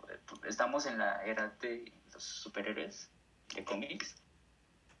esto. Estamos en la era de los superhéroes de cómics.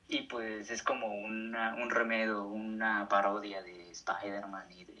 Y pues es como un remedo, una parodia de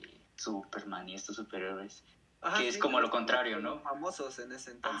Spider-Man y de Superman y estos superhéroes. Ajá, Que es sí, como de lo los contrario, ¿no? famosos en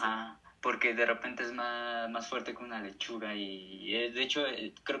ese entonces. Ajá, porque de repente es más fuerte que una lechuga y de hecho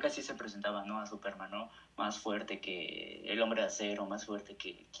creo que así se presentaba, ¿no? A Superman, ¿no? Más fuerte que el hombre de acero, más fuerte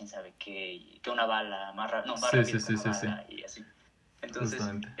que quién sabe qué, que una bala, más Sí, rápido que una sí. bala y así. Entonces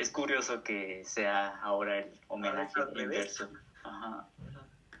Justamente. es curioso que sea ahora el Ahora es homenaje al revés. inverso. Ajá.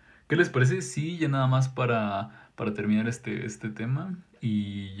 ¿Qué les parece? Sí, ya nada más para terminar este tema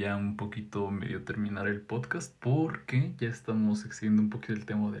y ya un poquito medio terminar el podcast porque ya estamos excediendo un poquito el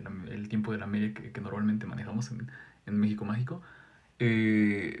el tiempo de la media que normalmente manejamos en México Mágico.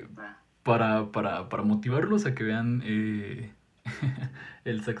 Eh, Va. para motivarlos a que vean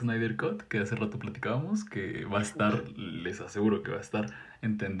el Zack Snyder Cut que hace rato platicábamos, que va a estar, les aseguro que va a estar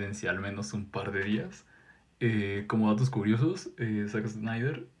en tendencia al menos un par de días. Como datos curiosos, Zack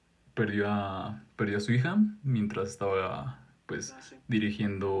Snyder perdió a su hija mientras estaba pues Ah, sí.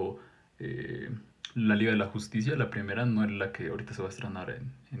 dirigiendo la Liga de la Justicia. La primera no es la que ahorita se va a estrenar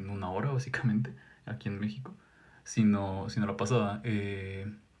en una hora básicamente aquí en México, sino la pasada.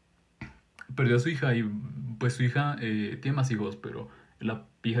 Perdió a su hija y pues su hija tiene más hijos, pero la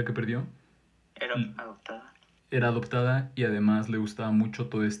hija que perdió Era adoptada. era adoptada y además le gustaba mucho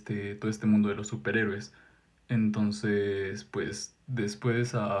todo este mundo de los superhéroes. Entonces, pues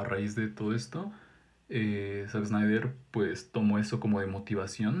después, a raíz de todo esto, Zack Snyder pues tomó eso como de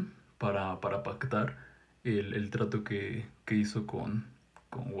motivación para pactar el trato que hizo con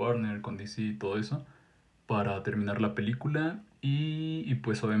Warner, con DC y todo eso, para terminar la película y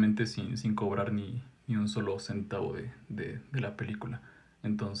pues obviamente sin cobrar ni un solo centavo de la película.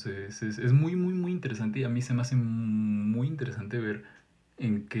 Entonces es muy interesante y a mí se me hace muy interesante ver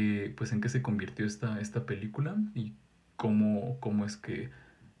pues en qué se convirtió esta película y cómo cómo es que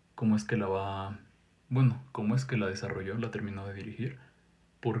la va, bueno, cómo es que la desarrolló, la terminó de dirigir.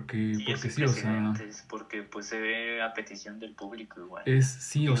 Sí, Porque sin sí, o sea, precedentes, porque pues se ve a petición del público igual.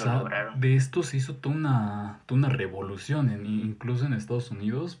 sí, Y o lo sea, lograron. de esto se hizo toda una revolución, incluso en Estados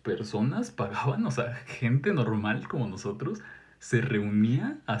Unidos, personas pagaban, o sea, gente normal como nosotros, se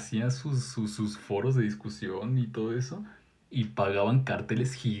reunía, hacía sus foros de discusión y todo eso, y pagaban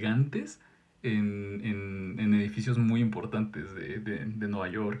carteles gigantes en edificios muy importantes de Nueva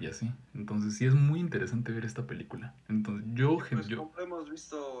York y así. Entonces sí es muy interesante ver esta película. Entonces Sí, pues yo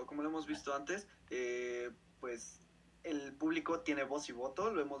como lo hemos visto antes, pues el público tiene voz y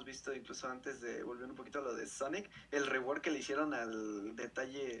voto, lo hemos visto incluso antes de volver un poquito a lo de Sonic, el rework que le hicieron al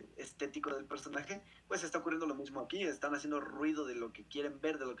detalle estético del personaje, pues está ocurriendo lo mismo aquí, están haciendo ruido de lo que quieren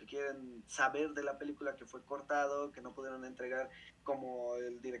ver, de lo que quieren saber de la película que fue cortado, que no pudieron entregar como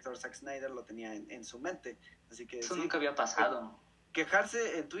el director Zack Snyder lo tenía en su mente. Así que Eso sí, nunca había pasado.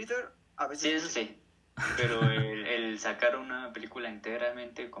 quejarse en Twitter a veces Sí, eso sí. Pero el sacar una película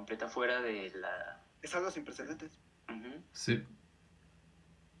enteramente completa fuera de la... es algo sin precedentes. Ujú. sí.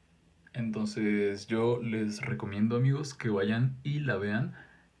 Entonces yo les recomiendo amigos que vayan y la vean.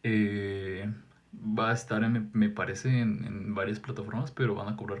 Va a estar, me parece, en varias plataformas, pero van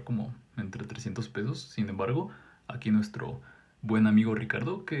a cobrar como entre 300 pesos. Sin embargo, aquí nuestro buen amigo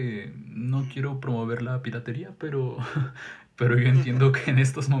Ricardo, que no quiero promover la piratería, pero, pero yo entiendo que en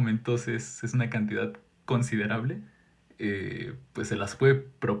estos momentos es una cantidad considerable, pues se las puede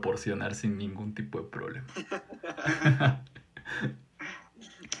proporcionar sin ningún tipo de problema.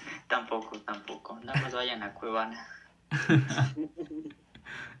 Tampoco. Nada más vayan a Cuevana.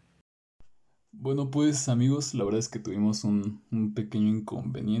 Bueno, pues amigos, la verdad es que tuvimos un pequeño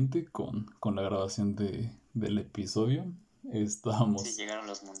inconveniente con la grabación del episodio. Sí, Estábamos... llegaron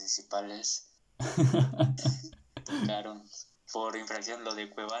los municipales, tocaron por infracción lo de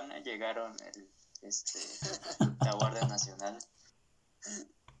Cuevana, llegaron la Guardia Nacional.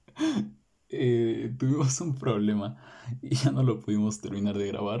 Tuvimos un problema y ya no lo pudimos terminar de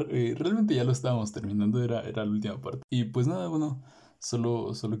grabar. Realmente ya lo estábamos terminando, era la última parte. Y pues nada, bueno,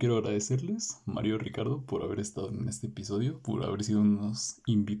 solo quiero agradecerles, Mario y Ricardo, por haber estado en este episodio, por haber sido unos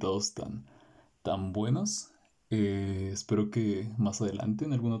invitados tan buenos. Espero que más adelante,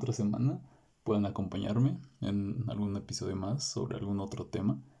 en alguna otra semana, puedan acompañarme en algún episodio más sobre algún otro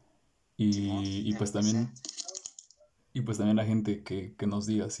tema. Y pues también... Y pues también la gente que nos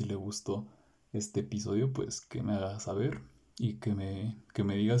diga si le gustó este episodio, pues que me haga saber y que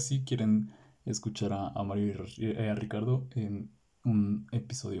me diga si quieren escuchar a Mario y a Ricardo en un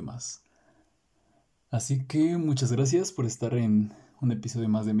episodio más. Así que muchas gracias por estar en un episodio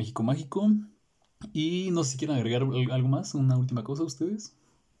más de México Mágico. Y no sé si quieren agregar algo más, una última cosa ustedes.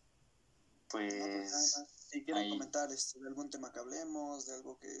 Pues si quieren comentar de algún tema que hablemos, de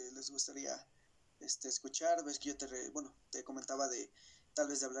algo que les gustaría escuchar, ves que yo te comentaba de tal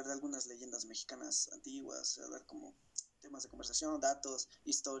vez de hablar de algunas leyendas mexicanas antiguas, hablar como temas de conversación, datos,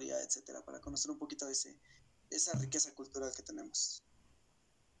 historia, etcétera, para conocer un poquito de esa riqueza cultural que tenemos.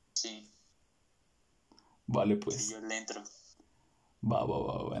 Sí. Vale, pues. Sí, yo le entro.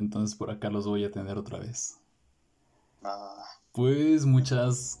 Va. Entonces por acá los voy a tener otra vez. Va. Pues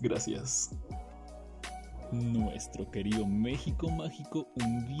muchas gracias. Nuestro querido México Mágico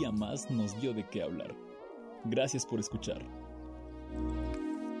un día más nos dio de qué hablar. Gracias por escuchar.